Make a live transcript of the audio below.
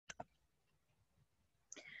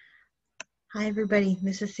Hi everybody,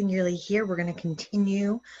 this is Singularly here. We're going to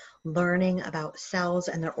continue learning about cells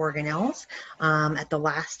and their organelles. At the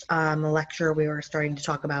last lecture, we were starting to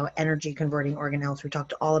talk about energy converting organelles. We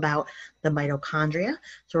talked all about the mitochondria.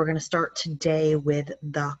 So we're going to start today with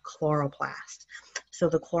the chloroplast. So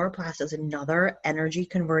the chloroplast is another energy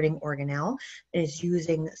converting organelle. It is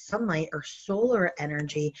using sunlight or solar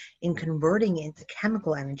energy in converting it into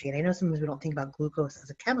chemical energy. And I know sometimes we don't think about glucose as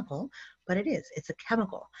a chemical, but it is. It's a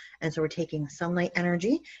chemical. And so we're taking sunlight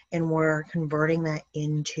energy and we're converting that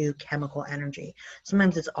into chemical energy.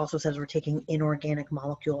 Sometimes it also says we're taking inorganic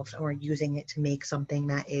molecules and we're using it to make something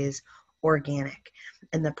that is organic.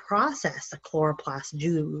 And the process the chloroplasts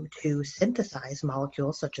do to synthesize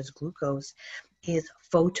molecules such as glucose is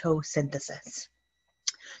photosynthesis.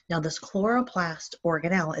 Now, this chloroplast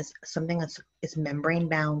organelle is something that's membrane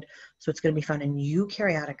bound, so it's going to be found in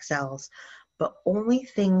eukaryotic cells, but only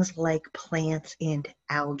things like plants and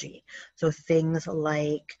algae. So things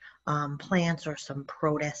like plants or some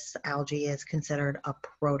protists. Algae is considered a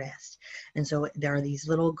protist. And so there are these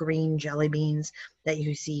little green jelly beans that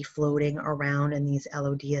you see floating around in these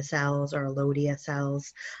Elodea cells or Elodia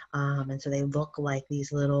cells. And so they look like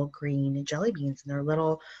these little green jelly beans, and they're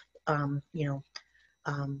little,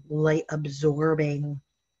 light absorbing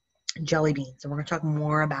jelly beans. And we're going to talk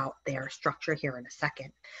more about their structure here in a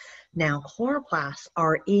second. Now, chloroplasts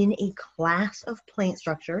are in a class of plant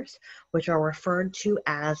structures which are referred to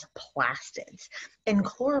as plastids. And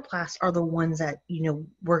chloroplasts are the ones that,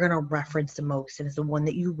 we're going to reference the most, and is the one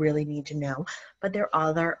that you really need to know. But there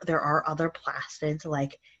are other plastids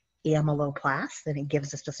like amyloplasts, and it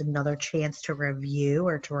gives us just another chance to review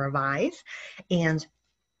or to revise. And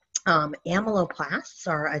amyloplasts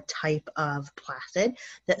are a type of plastid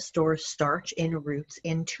that stores starch in roots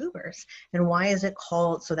and tubers. And why is it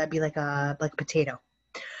called? So that'd be like a potato.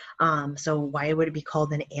 So why would it be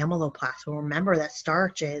called an amyloplast? Well, remember that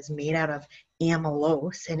starch is made out of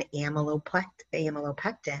amylose and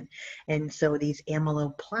amylopectin. And so these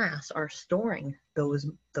amyloplasts are storing those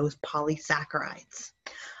polysaccharides.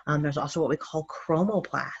 There's also what we call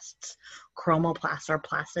chromoplasts. Chromoplasts are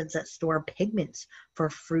plastids that store pigments for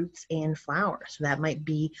fruits and flowers. So that might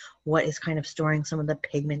be what is kind of storing some of the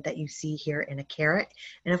pigment that you see here in a carrot.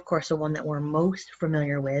 And of course, the one that we're most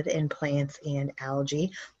familiar with in plants and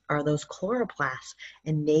algae are those chloroplasts,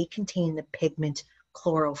 and they contain the pigment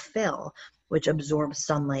chlorophyll, which absorbs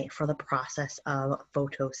sunlight for the process of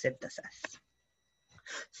photosynthesis.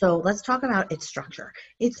 So let's talk about its structure.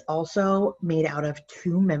 It's also made out of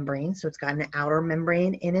two membranes. So it's got an outer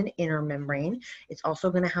membrane and an inner membrane. It's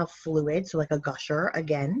also going to have fluid, so like a gusher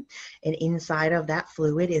again. And inside of that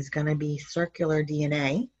fluid is going to be circular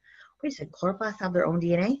DNA. Wait a second, chloroplasts have their own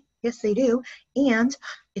DNA? Yes, they do. And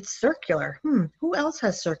it's circular. Who else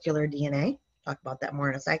has circular DNA? Talk about that more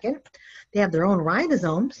in a second. They have their own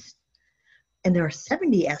ribosomes. And there are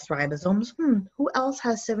 70 S ribosomes. Who else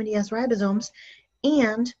has 70 S ribosomes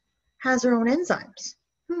and has their own enzymes?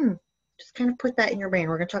 Just kind of put that in your brain.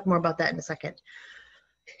 We're going to talk more about that in a second.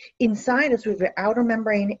 Inside us, we have the outer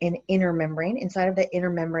membrane and inner membrane. Inside of the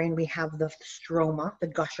inner membrane, we have the stroma, the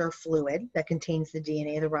gusher fluid that contains the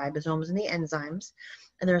DNA, the ribosomes, and the enzymes.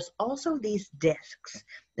 And there's also these discs,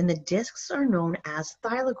 and the discs are known as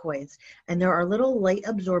thylakoids. And there are little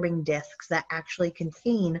light-absorbing discs that actually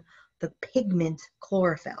contain the pigment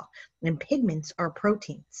chlorophyll. And pigments are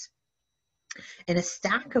proteins. And a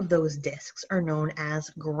stack of those discs are known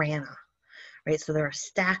as grana. Right, so there are a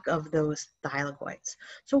stack of those thylakoids.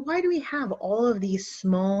 So why do we have all of these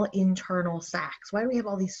small internal sacs? Why do we have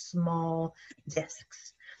all these small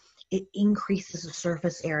discs? It increases the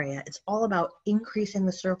surface area. It's all about increasing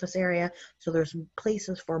the surface area, so there's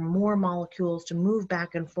places for more molecules to move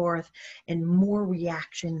back and forth, and more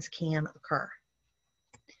reactions can occur.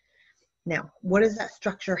 Now, what does that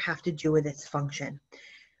structure have to do with its function?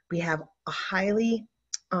 We have a highly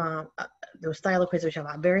those thylakoids, which have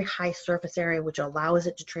a very high surface area, which allows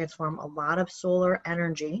it to transform a lot of solar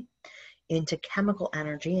energy into chemical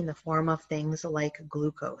energy in the form of things like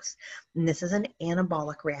glucose. And this is an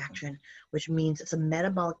anabolic reaction, which means it's a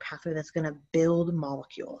metabolic pathway that's going to build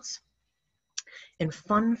molecules. And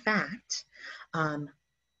fun fact, the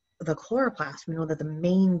chloroplast, we know that the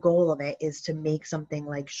main goal of it is to make something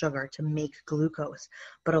like sugar, to make glucose.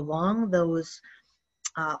 But along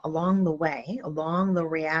the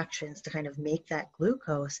reactions to kind of make that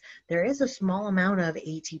glucose, there is a small amount of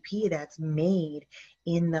ATP that's made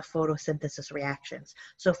in the photosynthesis reactions.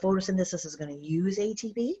 So photosynthesis is going to use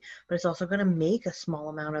ATP, but it's also going to make a small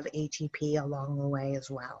amount of ATP along the way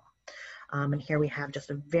as well. And here we have just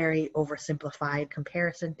a very oversimplified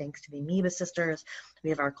comparison thanks to the amoeba sisters. We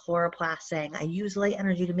have our chloroplast saying, I use light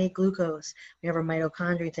energy to make glucose. We have our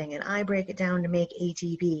mitochondria saying, and I break it down to make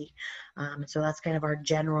ATP. So that's kind of our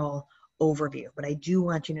general overview. But I do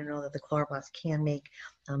want you to know that the chloroplast can make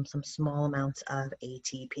some small amounts of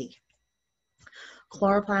ATP.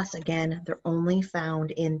 Chloroplasts, again, they're only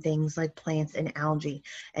found in things like plants and algae,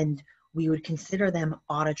 and we would consider them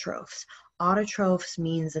autotrophs. Autotrophs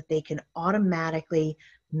means that they can automatically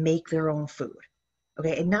make their own food.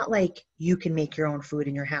 Okay, and not like you can make your own food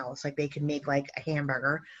in your house, like they can make like a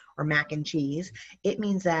hamburger or mac and cheese. It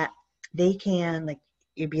means that they can, like,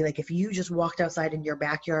 it'd be like if you just walked outside in your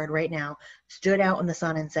backyard right now, stood out in the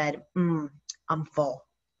sun and said, I'm full.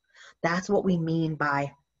 That's what we mean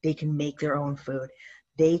by they can make their own food.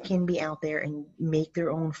 They can be out there and make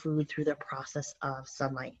their own food through the process of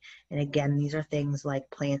sunlight. And again, these are things like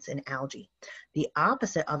plants and algae. The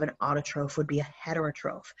opposite of an autotroph would be a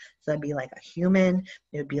heterotroph. So that'd be like a human,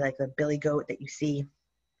 it would be like the billy goat that you see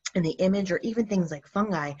in the image, or even things like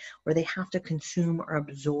fungi where they have to consume or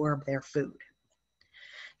absorb their food.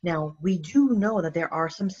 Now, we do know that there are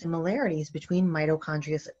some similarities between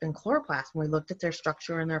mitochondria and chloroplasts when we looked at their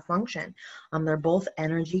structure and their function. They're both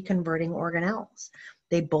energy converting organelles.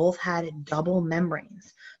 They both had double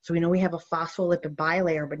membranes. So we know we have a phospholipid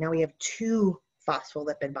bilayer, but now we have two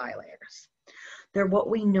phospholipid bilayers. They're what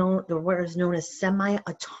is known as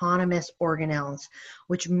semi-autonomous organelles,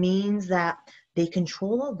 which means that they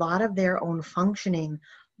control a lot of their own functioning,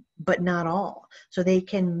 but not all. So they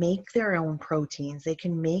can make their own proteins, they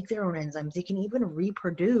can make their own enzymes, they can even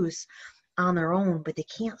reproduce on their own, but they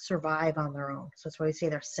can't survive on their own. So that's why we say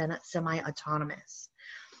they're semi-autonomous.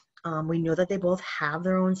 We know that they both have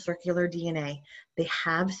their own circular DNA, they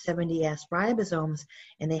have 70S ribosomes,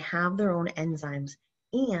 and they have their own enzymes.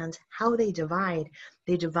 And how they divide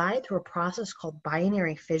through a process called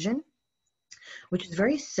binary fission, which is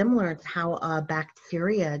very similar to how a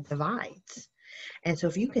bacteria divides. And so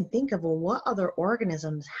if you can think of, well, what other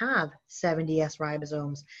organisms have 70S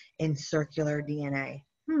ribosomes and circular DNA?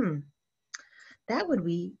 That would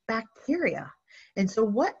be bacteria. And so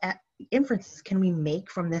what inferences can we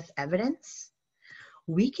make from this evidence?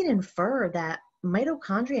 We can infer that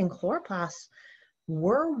mitochondria and chloroplasts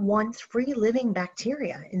were once free living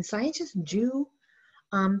bacteria. And scientists do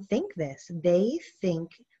think this. They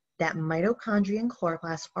think that mitochondria and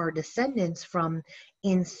chloroplasts are descendants from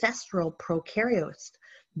ancestral prokaryotes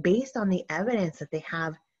based on the evidence that they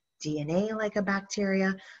have DNA like a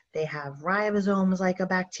bacteria, they have ribosomes like a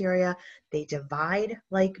bacteria, they divide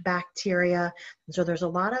like bacteria. And so there's a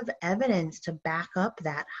lot of evidence to back up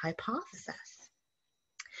that hypothesis.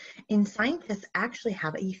 And scientists actually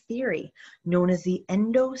have a theory known as the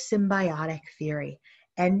endosymbiotic theory.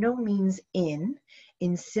 Endo means in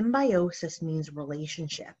symbiosis means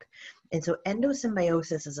relationship. And so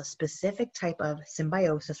endosymbiosis is a specific type of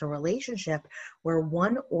symbiosis or relationship where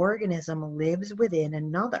one organism lives within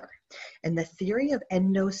another. And the theory of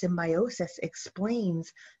endosymbiosis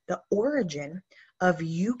explains the origin of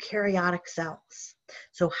eukaryotic cells.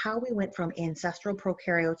 So how we went from ancestral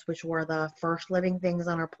prokaryotes, which were the first living things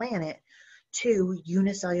on our planet, to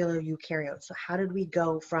unicellular eukaryotes. So how did we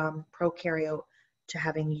go from prokaryote to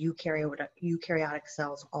having eukaryotic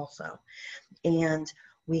cells also? And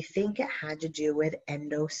we think it had to do with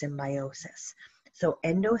endosymbiosis. So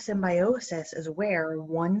endosymbiosis is where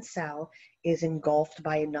one cell is engulfed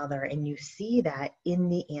by another, and you see that in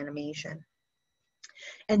the animation.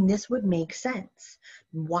 And this would make sense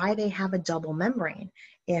why they have a double membrane.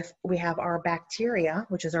 If we have our bacteria,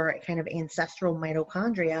 which is our kind of ancestral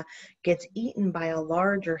mitochondria, gets eaten by a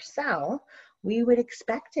larger cell, we would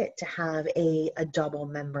expect it to have a double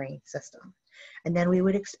membrane system. And then we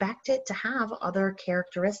would expect it to have other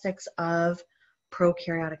characteristics of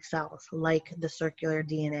prokaryotic cells, like the circular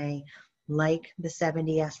DNA, like the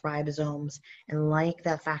 70S ribosomes, and like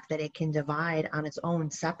the fact that it can divide on its own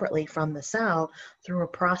separately from the cell through a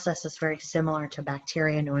process that's very similar to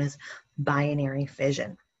bacteria known as binary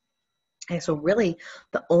fission. And so really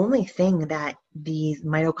the only thing that these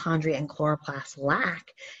mitochondria and chloroplasts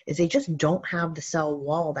lack is they just don't have the cell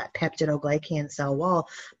wall, that peptidoglycan cell wall,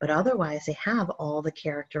 but otherwise they have all the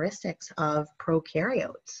characteristics of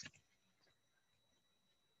prokaryotes.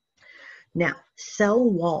 Now, cell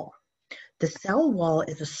wall. The cell wall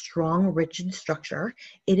is a strong, rigid structure.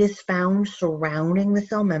 It is found surrounding the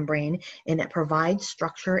cell membrane, and it provides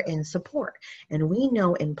structure and support. And we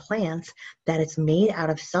know in plants that it's made out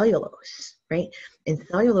of cellulose, right? And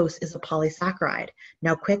cellulose is a polysaccharide.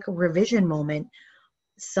 Now, quick revision moment.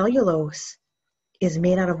 Cellulose is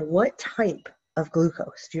made out of what type of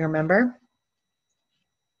glucose? Do you remember?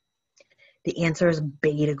 The answer is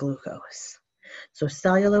beta glucose. So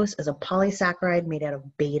cellulose is a polysaccharide made out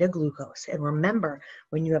of beta glucose. And remember,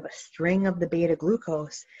 when you have a string of the beta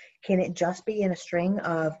glucose, can it just be in a string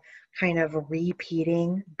of kind of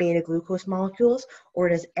repeating beta glucose molecules, or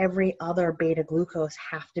does every other beta glucose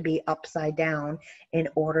have to be upside down in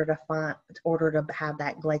order to have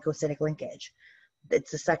that glycosidic linkage?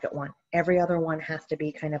 It's the second one. Every other one has to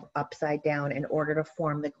be kind of upside down in order to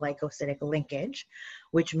form the glycosidic linkage,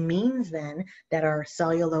 which means then that our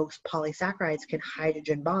cellulose polysaccharides can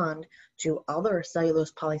hydrogen bond to other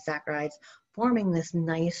cellulose polysaccharides, forming this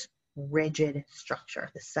nice rigid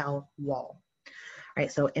structure, the cell wall. All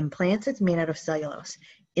right, so in plants, it's made out of cellulose.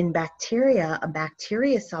 In bacteria, a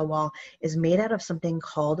bacteria cell wall is made out of something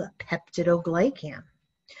called peptidoglycan.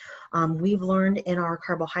 We've learned in our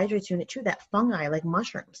carbohydrates unit too that fungi, like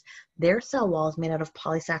mushrooms, their cell wall is made out of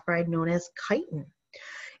polysaccharide known as chitin.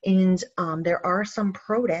 And there are some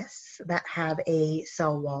protists that have a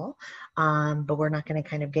cell wall, but we're not going to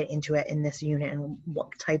kind of get into it in this unit and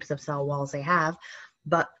what types of cell walls they have.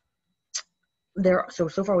 But so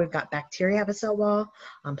far we've got bacteria have a cell wall,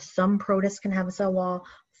 some protists can have a cell wall,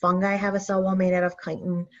 fungi have a cell wall made out of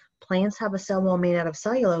chitin, plants have a cell wall made out of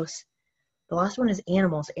cellulose. The last one is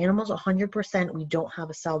animals. Animals, 100%, we don't have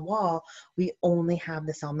a cell wall. We only have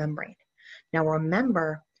the cell membrane. Now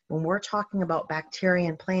remember, when we're talking about bacteria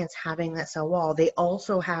and plants having that cell wall, they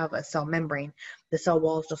also have a cell membrane. The cell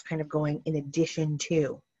wall is just kind of going in addition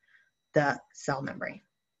to the cell membrane,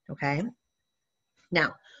 okay?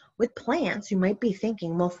 Now, with plants, you might be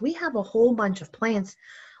thinking, well, if we have a whole bunch of plants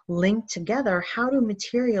linked together, how do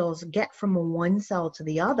materials get from one cell to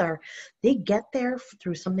the other? They get there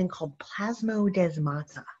through something called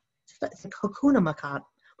plasmodesmata. It's like Hakuna Matata.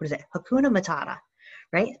 What is it? Hakuna Matata,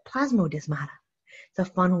 right? Plasmodesmata. It's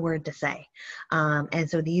a fun word to say. And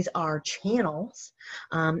so these are channels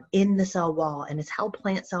in the cell wall, and it's how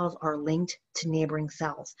plant cells are linked to neighboring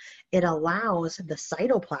cells. It allows the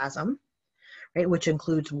cytoplasm, right, which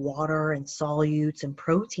includes water and solutes and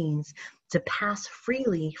proteins, to pass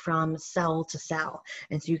freely from cell to cell.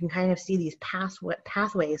 And so you can kind of see these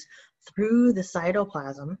pathways through the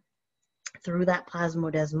cytoplasm, through that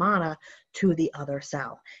plasmodesmata to the other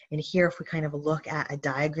cell. And here, if we kind of look at a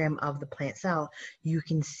diagram of the plant cell, you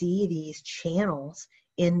can see these channels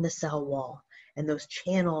in the cell wall. And those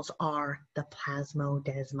channels are the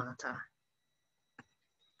plasmodesmata.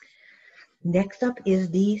 Next up is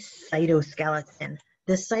the cytoskeleton.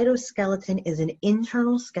 The cytoskeleton is an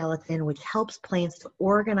internal skeleton which helps plants to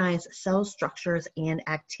organize cell structures and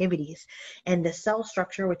activities. And the cell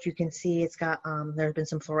structure, which you can see, it's got, there's been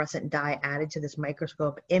some fluorescent dye added to this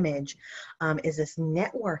microscope image, is this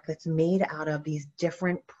network that's made out of these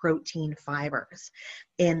different protein fibers.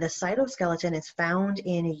 And the cytoskeleton is found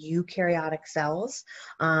in eukaryotic cells.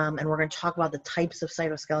 And we're going to talk about the types of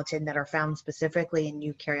cytoskeleton that are found specifically in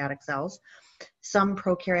eukaryotic cells. Some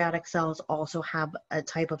prokaryotic cells also have a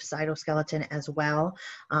type of cytoskeleton as well,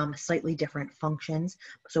 slightly different functions.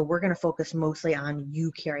 So we're going to focus mostly on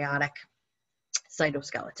eukaryotic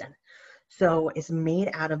cytoskeleton. So it's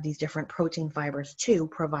made out of these different protein fibers to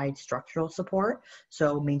provide structural support,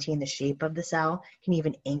 so maintain the shape of the cell, can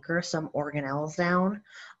even anchor some organelles down.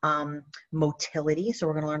 Motility, so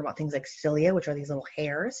we're going to learn about things like cilia, which are these little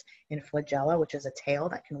hairs, and flagella, which is a tail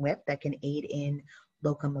that can whip, that can aid in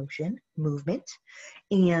locomotion, movement.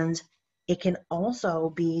 And it can also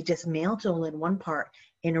be dismantled in one part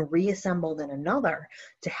and reassembled in another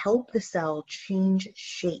to help the cell change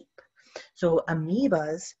shape. So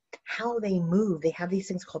amoebas, how they move, they have these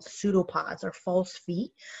things called pseudopods or false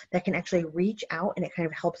feet that can actually reach out, and it kind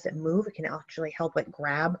of helps it move. It can actually help it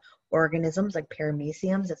grab organisms like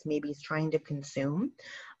parameciums that's maybe it's trying to consume.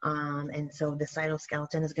 And so the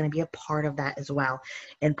cytoskeleton is going to be a part of that as well.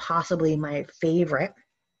 And possibly my favorite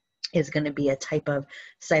is going to be a type of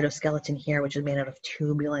cytoskeleton here, which is made out of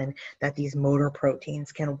tubulin that these motor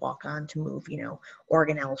proteins can walk on to move,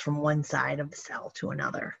 organelles from one side of the cell to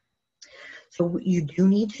another. So you do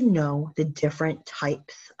need to know the different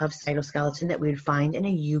types of cytoskeleton that we would find in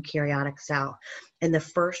a eukaryotic cell. And the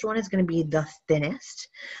first one is going to be the thinnest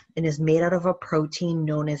and is made out of a protein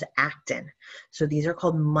known as actin. So these are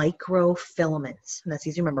called microfilaments. And that's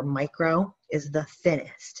easy to remember. Micro is the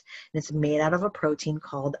thinnest. And it's made out of a protein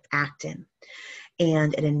called actin.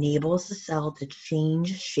 And it enables the cell to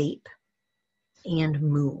change shape and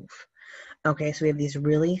move. Okay, so we have these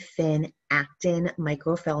really thin actin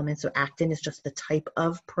microfilaments. So actin is just the type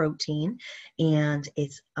of protein, and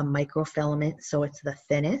it's a microfilament, so it's the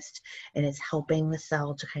thinnest, and it's helping the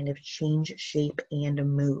cell to kind of change shape and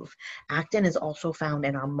move. Actin is also found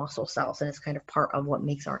in our muscle cells, and it's kind of part of what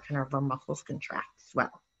makes our muscles contract as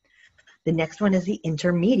well. The next one is the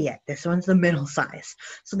intermediate. This one's the middle size.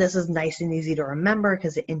 So this is nice and easy to remember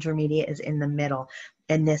because the intermediate is in the middle.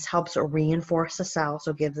 And this helps reinforce the cell,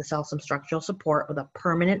 so gives the cell some structural support with a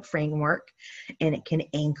permanent framework, and it can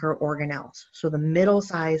anchor organelles. So the middle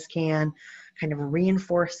size can kind of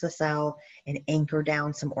reinforce the cell and anchor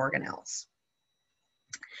down some organelles.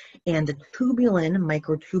 And the tubulin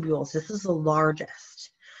microtubules, this is the largest.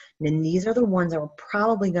 And these are the ones that we're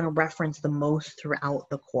probably going to reference the most throughout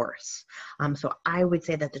the course. So I would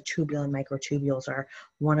say that the tubulin microtubules are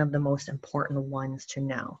one of the most important ones to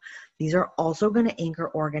know. These are also going to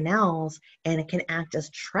anchor organelles, and it can act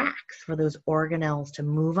as tracks for those organelles to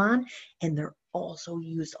move on, and they're also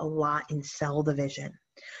used a lot in cell division.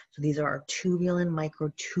 So these are our tubulin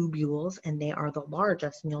microtubules, and they are the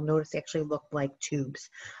largest, and you'll notice they actually look like tubes.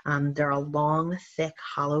 They're a long, thick,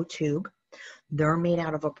 hollow tube. They're made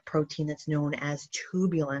out of a protein that's known as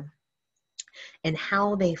tubulin. And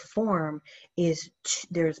how they form is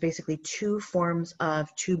there's basically two forms of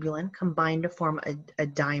tubulin combined to form a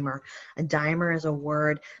dimer. A dimer is a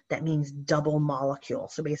word that means double molecule.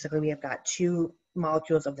 So basically we have got two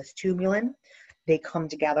molecules of this tubulin. They come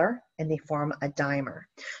together and they form a dimer.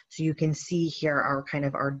 So you can see here are kind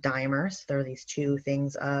of our dimers. There are these two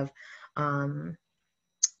things of tubulin.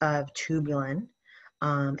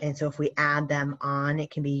 And so if we add them on, it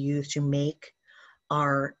can be used to make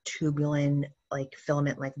our tubulin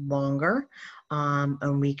filament longer,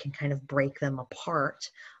 and we can kind of break them apart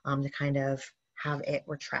to kind of have it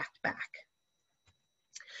retract back.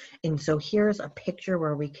 And so here's a picture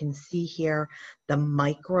where we can see here the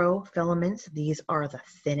microfilaments. These are the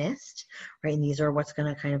thinnest, right? And these are what's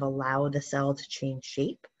going to kind of allow the cell to change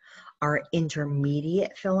shape. Our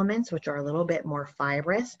intermediate filaments, which are a little bit more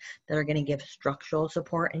fibrous, that are going to give structural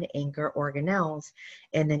support and anchor organelles.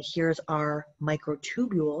 And then here's our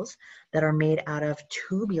microtubules that are made out of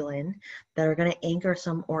tubulin that are going to anchor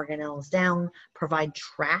some organelles down, provide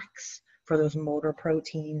tracks for those motor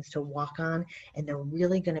proteins to walk on, and they're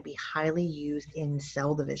really going to be highly used in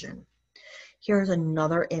cell division. Here's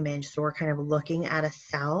another image. So we're kind of looking at a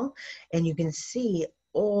cell, and you can see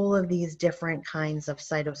all of these different kinds of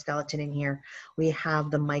cytoskeleton in here. We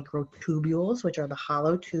have the microtubules, which are the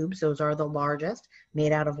hollow tubes. Those are the largest.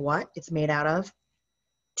 Made out of what? It's made out of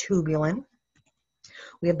tubulin.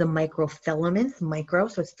 We have the microfilaments, micro,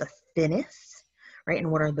 so it's the thinnest, right?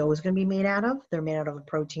 And what are those going to be made out of? They're made out of a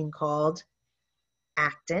protein called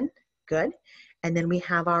actin. Good. And then we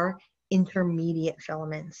have our intermediate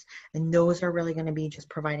filaments, and those are really going to be just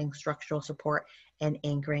providing structural support and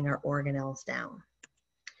anchoring our organelles down.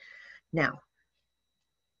 Now,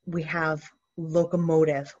 we have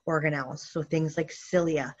locomotive organelles, so things like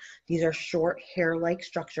cilia. These are short hair-like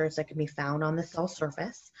structures that can be found on the cell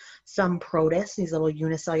surface. Some protists, these little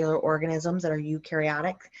unicellular organisms that are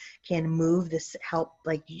eukaryotic, can move this, help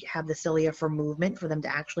have the cilia for movement, for them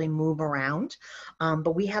to actually move around.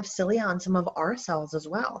 But we have cilia on some of our cells as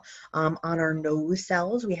well. On our nose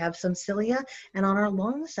cells, we have some cilia, and on our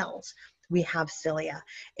lung cells, we have cilia.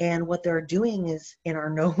 And what they're doing is in our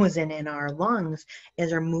nose and in our lungs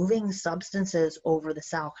is they're moving substances over the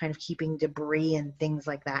cell, kind of keeping debris and things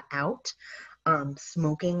like that out.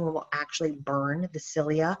 Smoking will actually burn the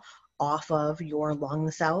cilia off of your lung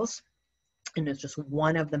cells. And it's just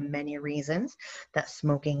one of the many reasons that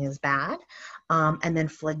smoking is bad. And then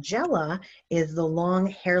flagella is the long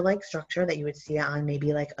hair-like structure that you would see on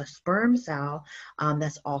maybe like a sperm cell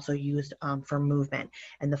that's also used for movement.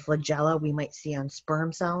 And the flagella we might see on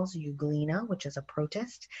sperm cells, euglena, which is a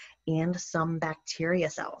protist, and some bacteria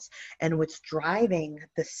cells. And what's driving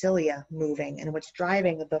the cilia moving and what's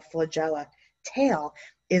driving the flagella tail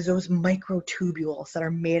is those microtubules that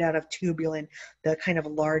are made out of tubulin, the kind of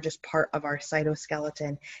largest part of our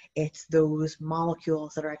cytoskeleton. It's those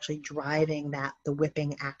molecules that are actually driving the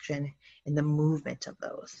whipping action and the movement of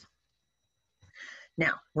those.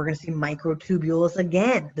 Now, we're going to see microtubules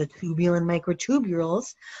again, the tubulin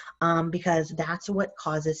microtubules, because that's what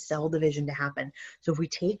causes cell division to happen. So if we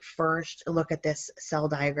take first a look at this cell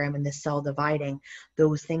diagram and this cell dividing,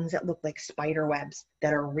 those things that look like spider webs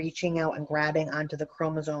that are reaching out and grabbing onto the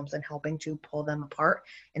chromosomes and helping to pull them apart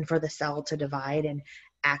and for the cell to divide and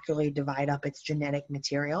accurately divide up its genetic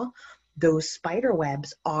material. Those spider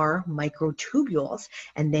webs are microtubules,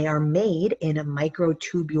 and they are made in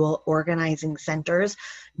microtubule organizing centers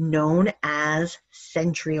known as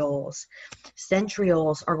centrioles.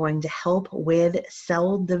 Centrioles are going to help with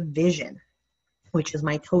cell division, which is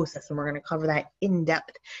mitosis, and we're going to cover that in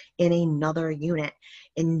depth in another unit.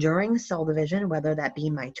 And during cell division, whether that be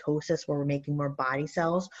mitosis, where we're making more body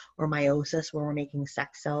cells, or meiosis, where we're making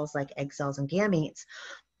sex cells like egg cells and gametes,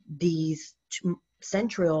 these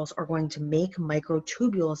centrioles are going to make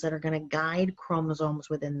microtubules that are going to guide chromosomes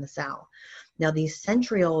within the cell. Now, these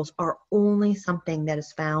centrioles are only something that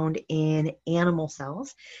is found in animal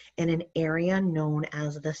cells in an area known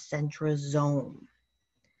as the centrosome.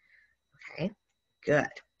 Okay, good.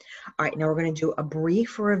 All right, now we're going to do a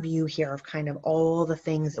brief review here of kind of all the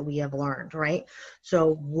things that we have learned, right?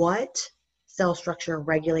 So what cell structure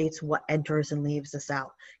regulates what enters and leaves the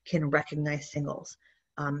cell, can recognize signals.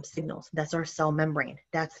 That's our cell membrane.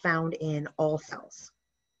 That's found in all cells.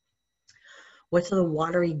 What's the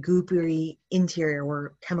watery, goopery interior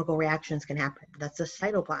where chemical reactions can happen? That's the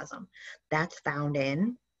cytoplasm. That's found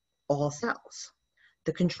in all cells.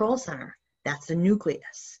 The control center, that's the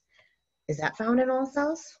nucleus. Is that found in all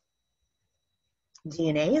cells?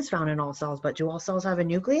 DNA is found in all cells, but do all cells have a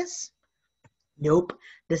nucleus? Nope.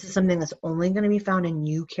 This is something that's only going to be found in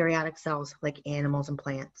eukaryotic cells like animals and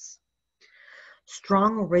plants.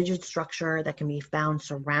 Strong, rigid structure that can be found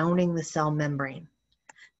surrounding the cell membrane.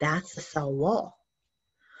 That's the cell wall.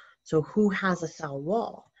 So who has a cell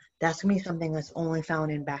wall? That's going to be something that's only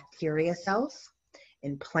found in bacteria cells,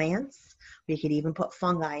 in plants. We could even put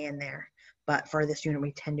fungi in there. But for this unit,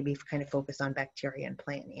 we tend to be kind of focused on bacteria and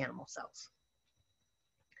plant and animal cells.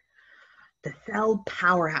 The cell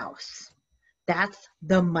powerhouse. That's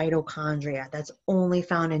the mitochondria. That's only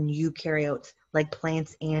found in eukaryotes like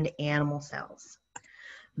plants and animal cells.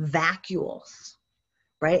 Vacuoles,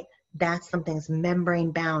 right? That's something that's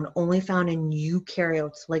membrane bound, only found in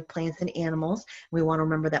eukaryotes like plants and animals. We want to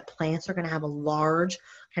remember that plants are going to have a large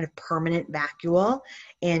kind of permanent vacuole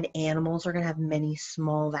and animals are going to have many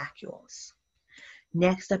small vacuoles.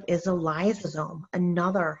 Next up is a lysosome,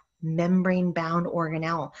 another membrane-bound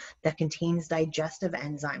organelle that contains digestive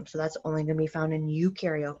enzymes. So that's only going to be found in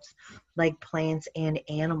eukaryotes like plants and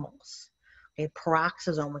animals. Okay,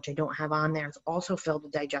 peroxisome, which I don't have on there, is also filled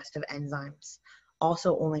with digestive enzymes,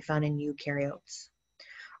 also only found in eukaryotes.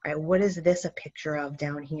 All right, what is this a picture of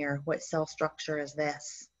down here? What cell structure is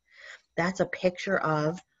this? That's a picture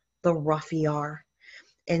of the rough ER.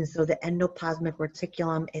 And so the endoplasmic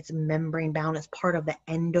reticulum, it's membrane bound as part of the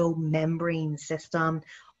endomembrane system,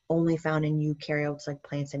 only found in eukaryotes like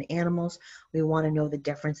plants and animals. We want to know the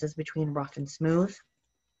differences between rough and smooth.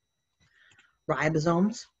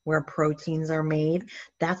 Ribosomes, where proteins are made.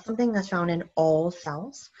 That's something that's found in all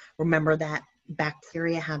cells. Remember that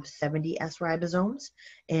bacteria have 70 S ribosomes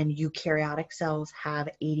and eukaryotic cells have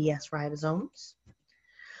 80 S ribosomes.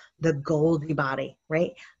 The Golgi body,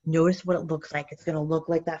 right? Notice what it looks like. It's going to look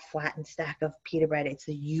like that flattened stack of pita bread. It's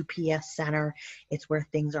the UPS center. It's where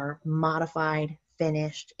things are modified,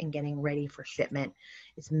 finished, and getting ready for shipment.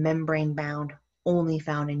 It's membrane bound, only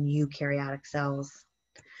found in eukaryotic cells.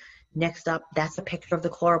 Next up, that's a picture of the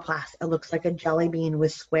chloroplast. It looks like a jelly bean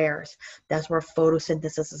with squares. That's where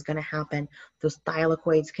photosynthesis is going to happen. Those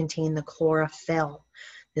thylakoids contain the chlorophyll.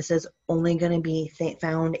 This is only going to be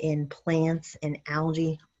found in plants and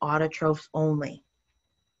algae, autotrophs only.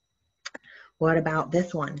 What about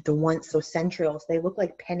this one? The ones, so centrioles, they look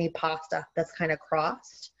like penny pasta that's kind of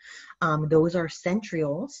crossed. Those are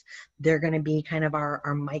centrioles. They're going to be kind of our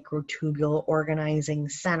microtubule organizing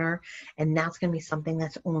center, and that's going to be something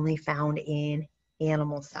that's only found in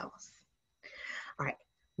animal cells. All right,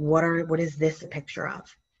 what is this a picture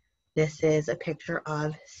of? This is a picture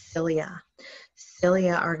of cilia.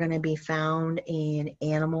 Cilia are going to be found in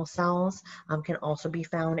animal cells, can also be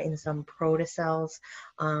found in some protocells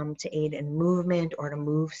to aid in movement or to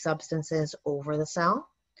move substances over the cell.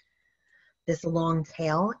 This long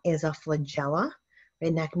tail is a flagella,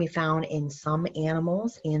 and that can be found in some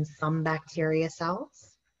animals and some bacteria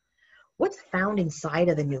cells. What's found inside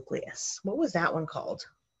of the nucleus? What was that one called?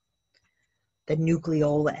 The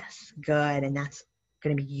nucleolus. Good, and that's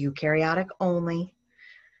going to be eukaryotic only.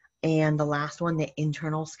 And the last one, the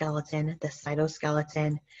internal skeleton, the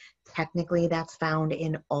cytoskeleton. Technically, that's found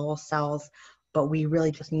in all cells, but we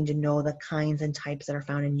really just need to know the kinds and types that are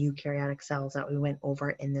found in eukaryotic cells that we went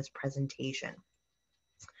over in this presentation.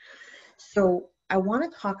 So I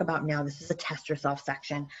want to talk about now, this is a test yourself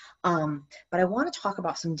section, but I want to talk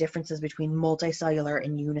about some differences between multicellular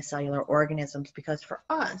and unicellular organisms, because for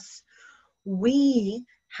us, we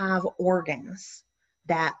have organs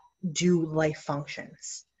that do life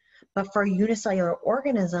functions. But for a unicellular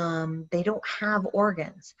organism, they don't have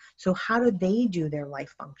organs. So how do they do their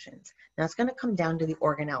life functions? Now it's going to come down to the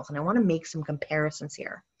organelles, and I want to make some comparisons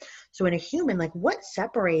here. So in a human, like what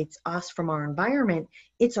separates us from our environment?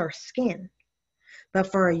 It's our skin. But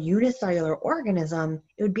for a unicellular organism,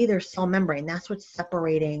 it would be their cell membrane. That's what's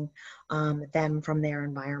separating them from their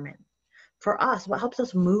environment. For us, what helps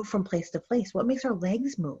us move from place to place? What makes our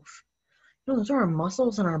legs move? No, those are our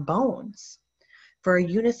muscles and our bones. For a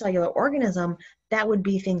unicellular organism, that would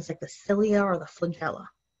be things like the cilia or the flagella.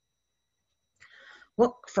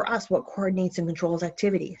 For us, what coordinates and controls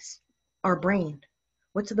activities? Our brain.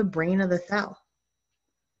 What's the brain of the cell?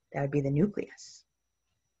 That would be the nucleus.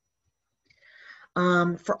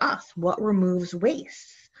 For us, what removes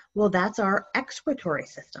waste? Well, that's our excretory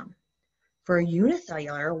system. For a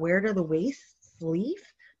unicellular, where do the wastes leave?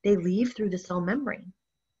 They leave through the cell membrane.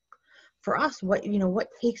 For us, what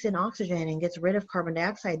takes in oxygen and gets rid of carbon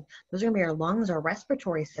dioxide? Those are going to be our lungs, our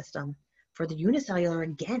respiratory system. For the unicellular,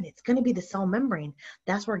 again, it's going to be the cell membrane.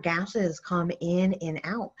 That's where gases come in and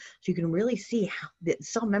out. So you can really see how the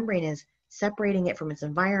cell membrane is separating it from its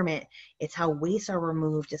environment. It's how wastes are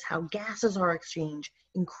removed. It's how gases are exchanged.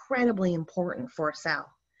 Incredibly important for a cell.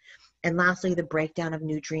 And lastly, the breakdown of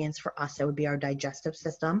nutrients. For us, that would be our digestive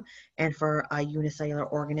system. And for a unicellular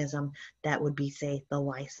organism, that would be, say, the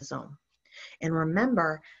lysosome. And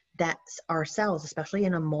remember that our cells, especially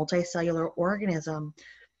in a multicellular organism,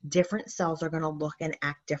 different cells are going to look and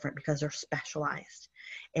act different because they're specialized.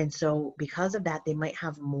 And so because of that, they might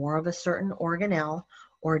have more of a certain organelle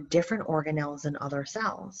or different organelles than other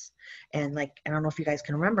cells. And like, I don't know if you guys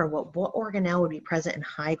can remember, what organelle would be present in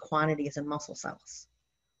high quantities in muscle cells?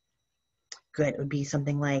 Good, it would be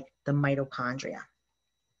something like the mitochondria.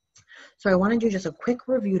 So I want to do just a quick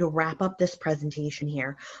review to wrap up this presentation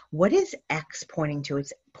here. What is X pointing to?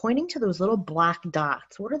 It's pointing to those little black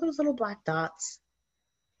dots. What are those little black dots?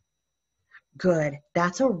 Good,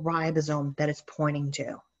 that's a ribosome that it's pointing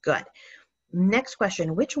to. Good. Next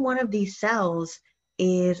question, which one of these cells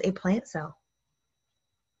is a plant cell?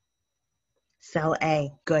 Cell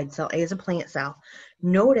A. Good. Cell A is a plant cell.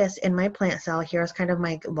 Notice in my plant cell, here's kind of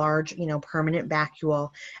my large, permanent vacuole,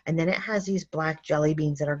 and then it has these black jelly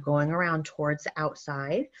beans that are going around towards the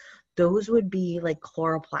outside. Those would be like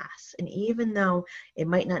chloroplasts. And even though it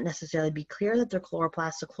might not necessarily be clear that they're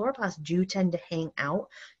chloroplasts, the chloroplasts do tend to hang out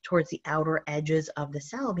towards the outer edges of the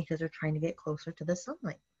cell because they're trying to get closer to the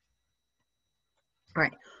sunlight. All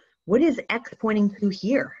right. What is X pointing to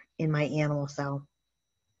here in my animal cell?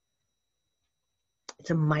 It's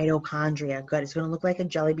a mitochondria. Good. It's going to look like a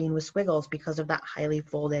jelly bean with squiggles because of that highly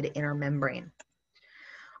folded inner membrane.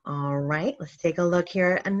 All right, let's take a look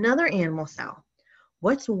here at another animal cell.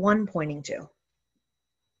 What's 1 pointing to?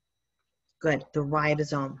 Good. The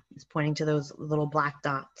ribosome is pointing to those little black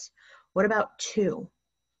dots. What about 2?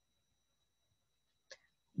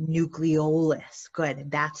 Nucleolus. Good.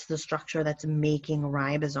 That's the structure that's making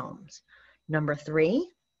ribosomes. Number 3,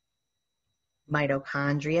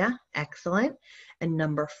 mitochondria. Excellent. And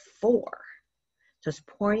number 4, so it's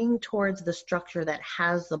pointing towards the structure that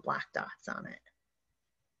has the black dots on it.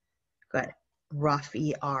 Good. Rough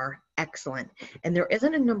ER. Excellent. And there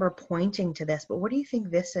isn't a number pointing to this, but what do you think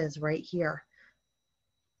this is right here?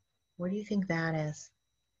 What do you think that is?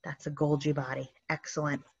 That's a Golgi body.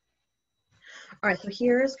 Excellent. All right, so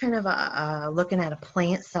here's kind of looking at a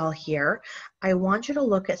plant cell here. I want you to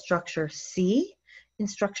look at structure C and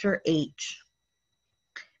structure H.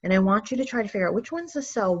 And I want you to try to figure out which one's the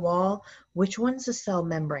cell wall, which one's the cell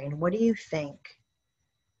membrane. What do you think?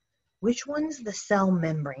 Which one's the cell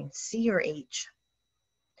membrane, C or H?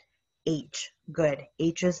 H, good.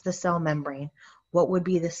 H is the cell membrane. What would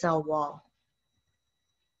be the cell wall?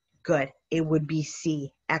 Good, it would be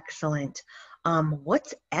C, excellent.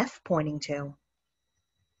 What's F pointing to?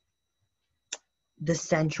 The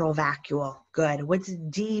central vacuole, good. What's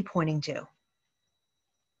D pointing to?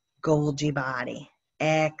 Golgi body,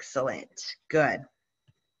 excellent, good.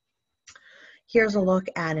 Here's a look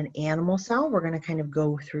at an animal cell. We're going to kind of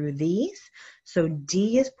go through these. So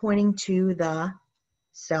D is pointing to the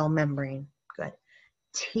cell membrane. Good.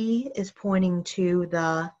 T is pointing to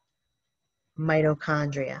the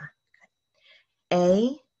mitochondria.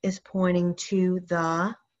 A is pointing to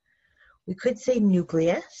the, we could say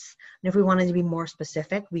nucleus. And if we wanted to be more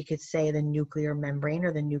specific, we could say the nuclear membrane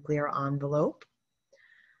or the nuclear envelope.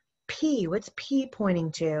 P, what's P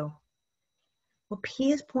pointing to? Well,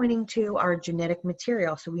 P is pointing to our genetic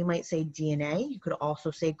material. So we might say DNA. You could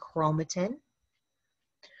also say chromatin.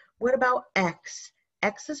 What about X?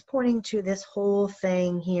 X is pointing to this whole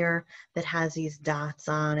thing here that has these dots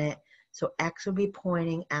on it. So X would be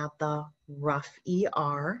pointing at the rough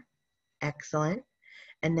ER. Excellent.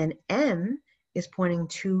 And then M is pointing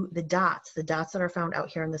to the dots that are found out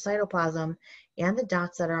here in the cytoplasm and the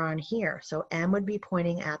dots that are on here. So M would be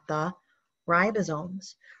pointing at the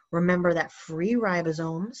ribosomes. Remember that free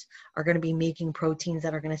ribosomes are going to be making proteins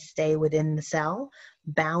that are going to stay within the cell.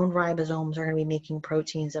 Bound ribosomes are going to be making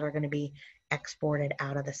proteins that are going to be exported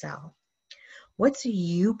out of the cell. What's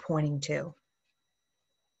U pointing to?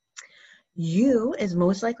 U is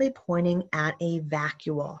most likely pointing at a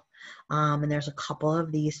vacuole. And there's a couple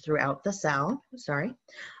of these throughout the cell, sorry.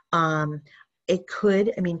 It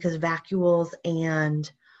could, I mean, because vacuoles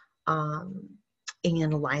and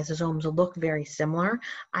lysosomes look very similar.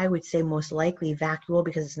 I would say most likely vacuole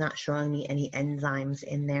because it's not showing me any enzymes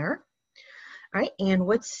in there. All right, and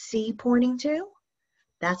what's C pointing to?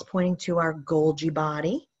 That's pointing to our Golgi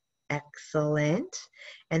body. Excellent.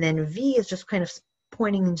 And then V is just kind of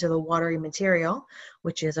pointing into the watery material,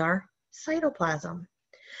 which is our cytoplasm.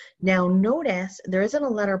 Now notice there isn't a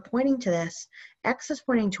letter pointing to this. X is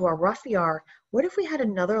pointing to our rough ER. What if we had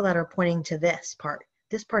another letter pointing to this part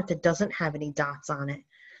that doesn't have any dots on it?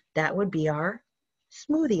 That would be our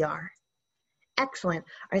smooth ER. Excellent.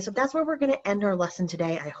 All right, so that's where we're going to end our lesson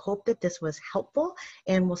today. I hope that this was helpful,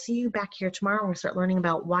 and we'll see you back here tomorrow. We'll start learning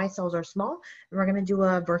about why cells are small, and we're going to do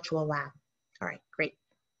a virtual lab. All right, great.